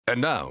And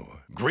now,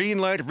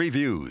 Greenlight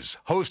Reviews,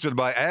 hosted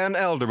by Ann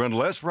Elder and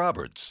Les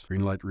Roberts.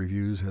 Greenlight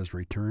Reviews has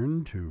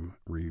returned to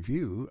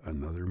review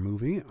another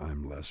movie.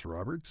 I'm Les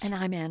Roberts. And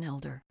I'm Ann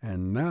Elder.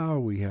 And now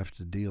we have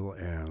to deal,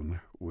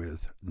 Ann,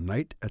 with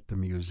Night at the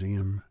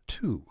Museum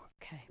 2.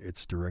 Okay.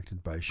 It's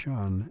directed by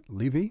Shawn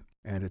Levy,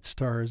 and it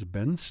stars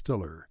Ben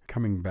Stiller,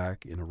 coming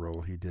back in a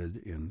role he did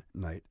in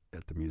Night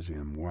at the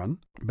Museum 1.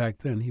 Back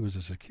then, he was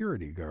a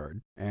security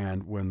guard,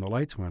 and when the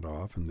lights went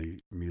off and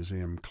the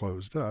museum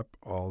closed up,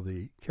 all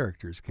the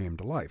characters came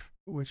to life,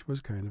 which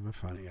was kind of a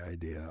funny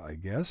idea, I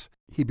guess.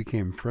 He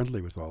became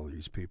friendly with all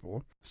these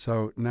people.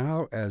 So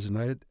now, as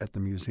Night at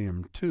the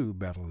Museum 2,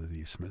 Battle of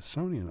the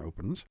Smithsonian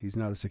opens, he's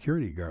not a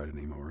security guard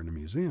anymore in a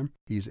museum.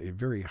 He's a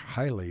very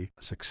highly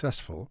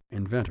successful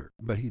inventor.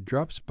 But he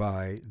drops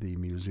by the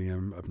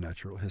Museum of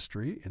Natural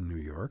History in New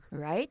York.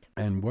 Right.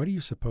 And what do you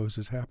suppose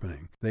is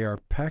happening? They are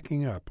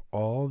packing up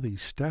all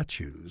these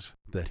statues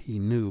that he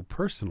knew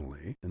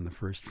personally in the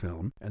first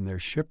film, and they're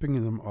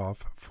shipping them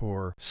off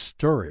for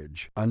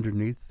storage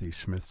underneath the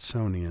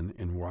Smithsonian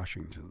in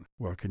Washington.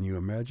 Well, can you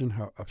imagine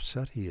how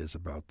upset he is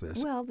about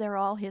this? Well, they're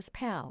all his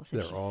pals.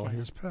 They're all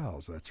his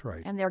pals, that's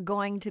right. And they're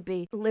going to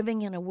be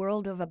living in a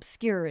world of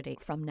obscurity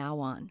from now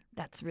on.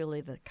 That's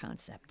really the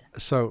concept.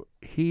 So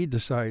he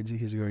decides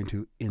he's going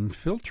to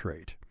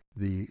infiltrate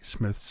the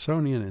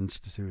Smithsonian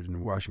Institute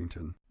in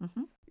Washington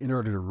in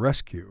order to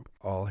rescue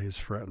all his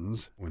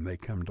friends when they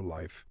come to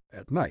life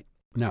at night.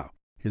 Now,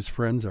 his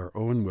friends are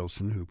Owen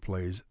Wilson, who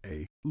plays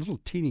a little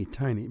teeny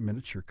tiny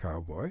miniature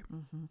cowboy.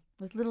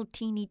 With little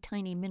teeny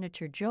tiny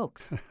miniature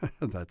jokes.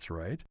 That's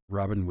right.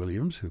 Robin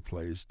Williams, who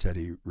plays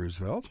Teddy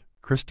Roosevelt.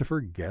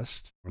 Christopher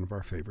Guest, one of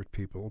our favorite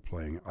people,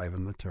 playing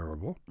Ivan the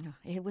Terrible.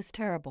 It was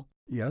terrible.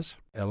 Yes.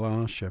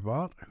 Alain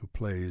Chabat, who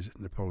plays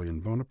Napoleon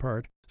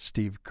Bonaparte.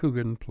 Steve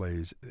Coogan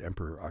plays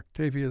Emperor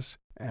Octavius.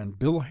 And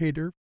Bill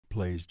Hader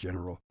plays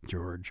General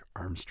George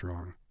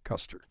Armstrong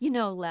Custer. You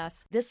know,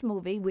 Les, this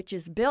movie, which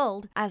is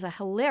billed as a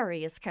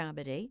hilarious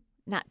comedy,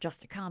 not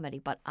just a comedy,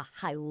 but a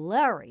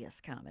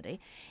hilarious comedy,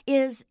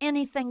 is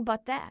anything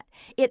but that.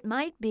 It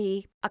might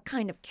be a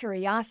kind of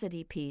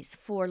curiosity piece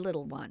for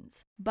little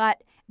ones,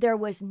 but there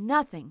was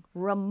nothing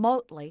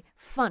remotely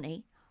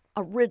funny,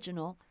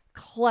 original,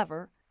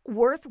 clever,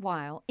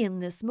 worthwhile in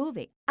this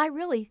movie. I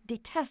really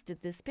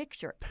detested this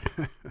picture.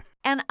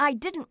 And I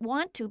didn't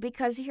want to,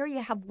 because here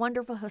you have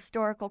wonderful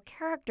historical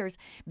characters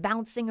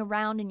bouncing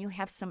around and you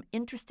have some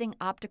interesting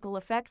optical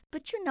effects.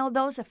 But you know,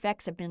 those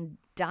effects have been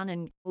done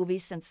in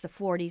movies since the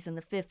 40s and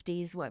the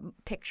 50s,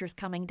 pictures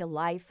coming to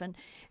life and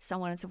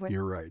so on and so forth.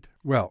 You're right.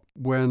 Well,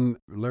 when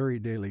Larry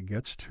Daly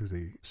gets to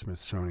the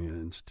Smithsonian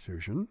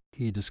Institution,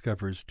 he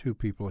discovers two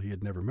people he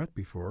had never met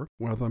before.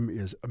 One of them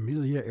is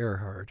Amelia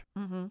Earhart,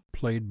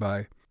 played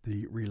by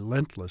the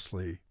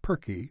relentlessly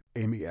perky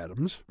Amy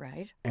Adams.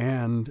 Right.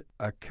 And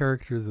a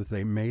character that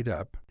they made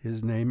up.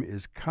 His name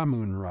is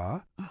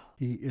Khamun-Ra.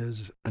 He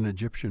is an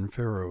Egyptian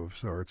pharaoh of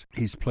sorts.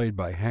 He's played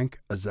by Hank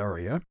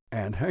Azaria.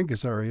 And Hank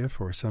Azaria,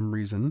 for some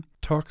reason,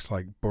 talks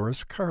like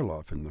Boris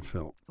Karloff in the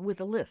film. With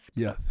a lisp.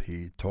 Yes,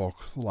 he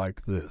talks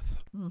like this.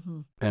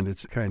 And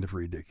it's kind of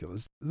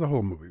ridiculous. The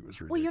whole movie was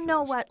ridiculous. Well, you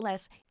know what,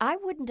 Les? I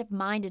wouldn't have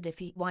minded if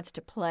he wants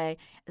to play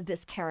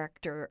this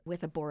character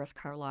with a Boris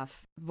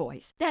Karloff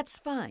voice. That's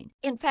fine.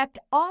 In fact,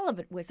 all of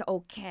it was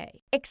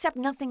okay, except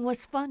nothing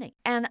was funny.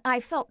 And I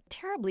felt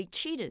terribly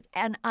cheated.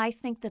 And I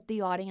think that the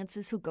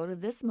audiences who go to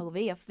this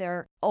movie, if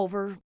they're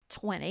over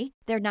 20,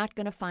 they're not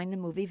going to find the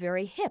movie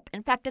very hip.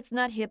 In fact, it's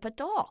not hip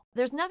at all.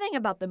 There's nothing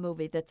about the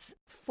movie that's,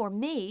 for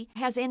me,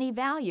 has any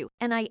value.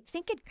 And I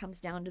think it comes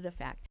down to the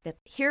fact that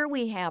here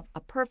we have a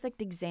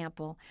perfect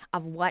example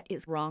of what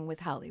is wrong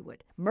with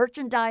Hollywood.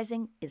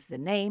 Merchandising is the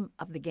name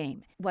of the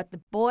game. What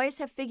the boys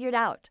have figured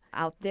out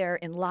there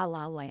in La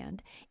La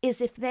Land is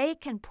if they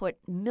can put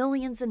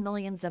millions and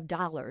millions of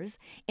dollars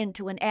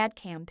into an ad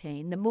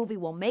campaign, the movie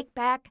will make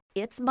back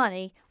its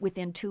money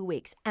within 2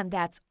 weeks. And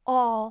that's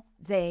all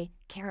they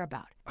care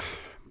about.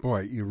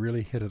 Boy, you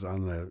really hit it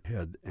on the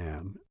head,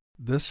 Anne.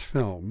 This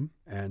film,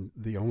 and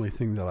the only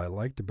thing that I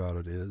liked about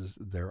it is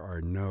there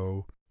are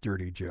no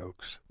dirty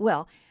jokes.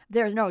 Well,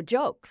 there's no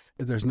jokes.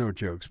 There's no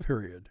jokes,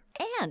 period.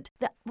 And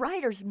the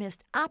writers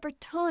missed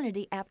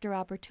opportunity after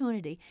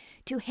opportunity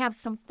to have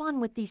some fun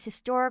with these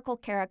historical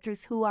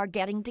characters who are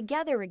getting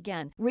together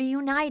again,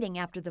 reuniting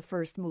after the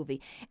first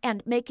movie,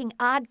 and making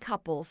odd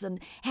couples and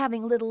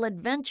having little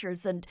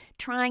adventures and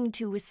trying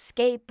to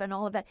escape and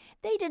all of that.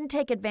 They didn't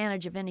take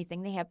advantage of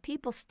anything. They have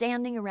people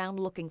standing around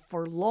looking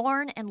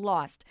forlorn and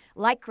lost,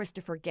 like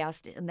Christopher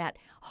Guest in that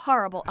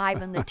horrible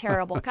Ivan the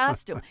Terrible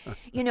costume.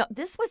 You know,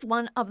 this was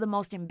one of the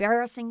most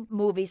embarrassing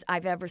movies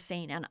I've ever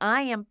seen, and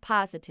I am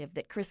positive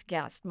that Chris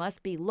Guest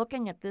must be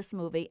looking at this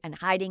movie and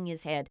hiding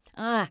his head.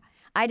 I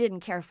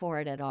didn't care for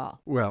it at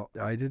all. Well,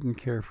 I didn't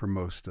care for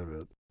most of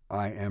it.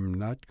 I am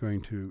not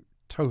going to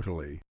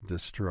totally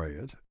destroy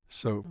it,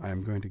 so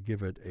I'm going to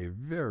give it a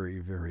very,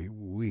 very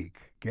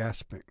weak,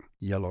 gasping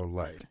yellow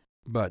light.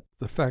 But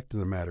the fact of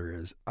the matter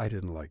is, I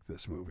didn't like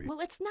this movie. Well,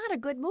 it's not a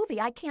good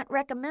movie. I can't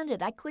recommend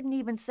it. I couldn't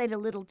even say to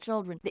little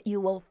children that you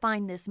will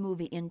find this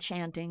movie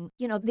enchanting.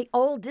 You know, the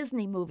old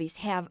Disney movies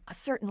have a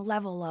certain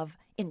level of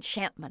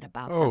enchantment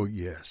about them. Oh,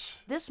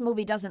 yes. This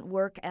movie doesn't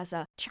work as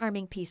a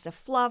charming piece of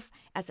fluff,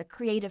 as a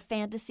creative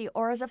fantasy,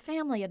 or as a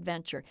family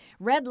adventure.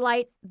 Red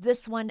Light,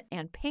 this one,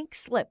 and Pink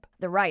Slip,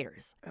 the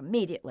writers,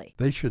 immediately.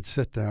 They should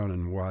sit down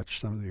and watch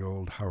some of the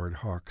old Howard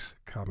Hawks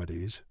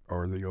comedies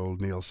or the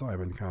old Neil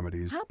Simon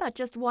comedies. How about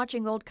just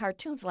watching old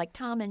cartoons like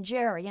Tom and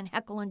Jerry and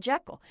Heckle and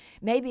Jekyll?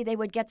 Maybe they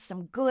would get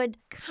some good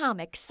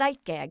comic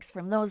sight gags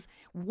from those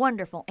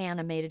wonderful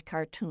animated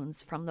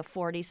cartoons from the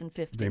 40s and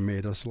 50s. They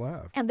made us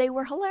laugh. And they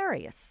were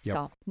hilarious. Yep.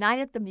 So, Night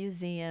at the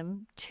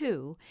Museum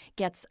 2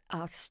 gets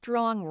a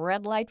strong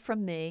red light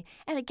from me,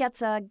 and it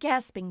gets a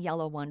gasping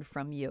yellow one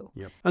from you.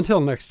 Yep.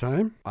 Until next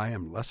time, I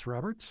am Les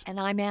Roberts. And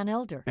I'm Ann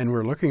Elder. And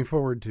we're looking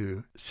forward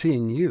to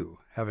seeing you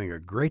having a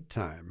great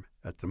time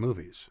at the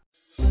movies.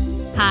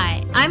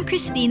 Hi, I'm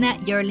Christina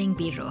Yerling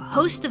Biro,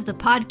 host of the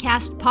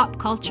podcast Pop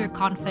Culture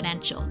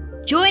Confidential.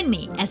 Join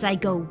me as I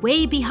go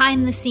way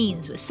behind the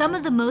scenes with some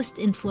of the most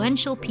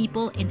influential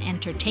people in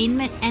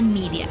entertainment and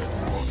media.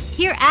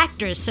 Hear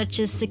actors such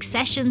as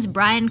Succession's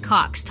Brian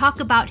Cox talk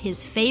about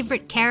his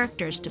favorite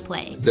characters to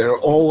play. There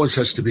always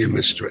has to be a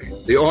mystery.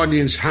 The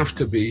audience have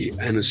to be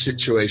in a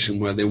situation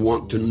where they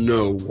want to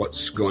know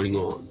what's going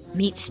on.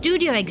 Meet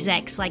studio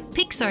execs like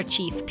Pixar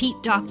chief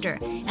Pete Docter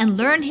and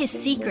learn his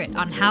secret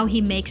on how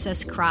he makes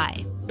us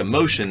cry.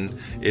 Emotion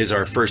is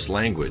our first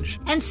language.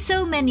 And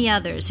so many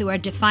others who are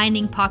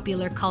defining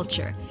popular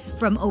culture,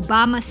 from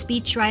Obama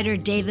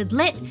speechwriter David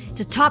Litt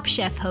to Top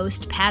Chef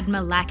host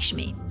Padma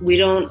Lakshmi. We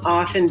don't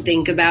often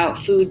think about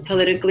food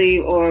politically,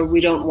 or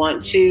we don't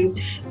want to,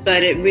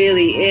 but it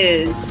really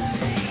is.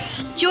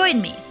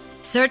 Join me.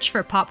 Search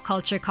for Pop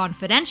Culture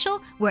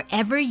Confidential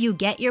wherever you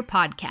get your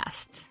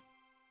podcasts.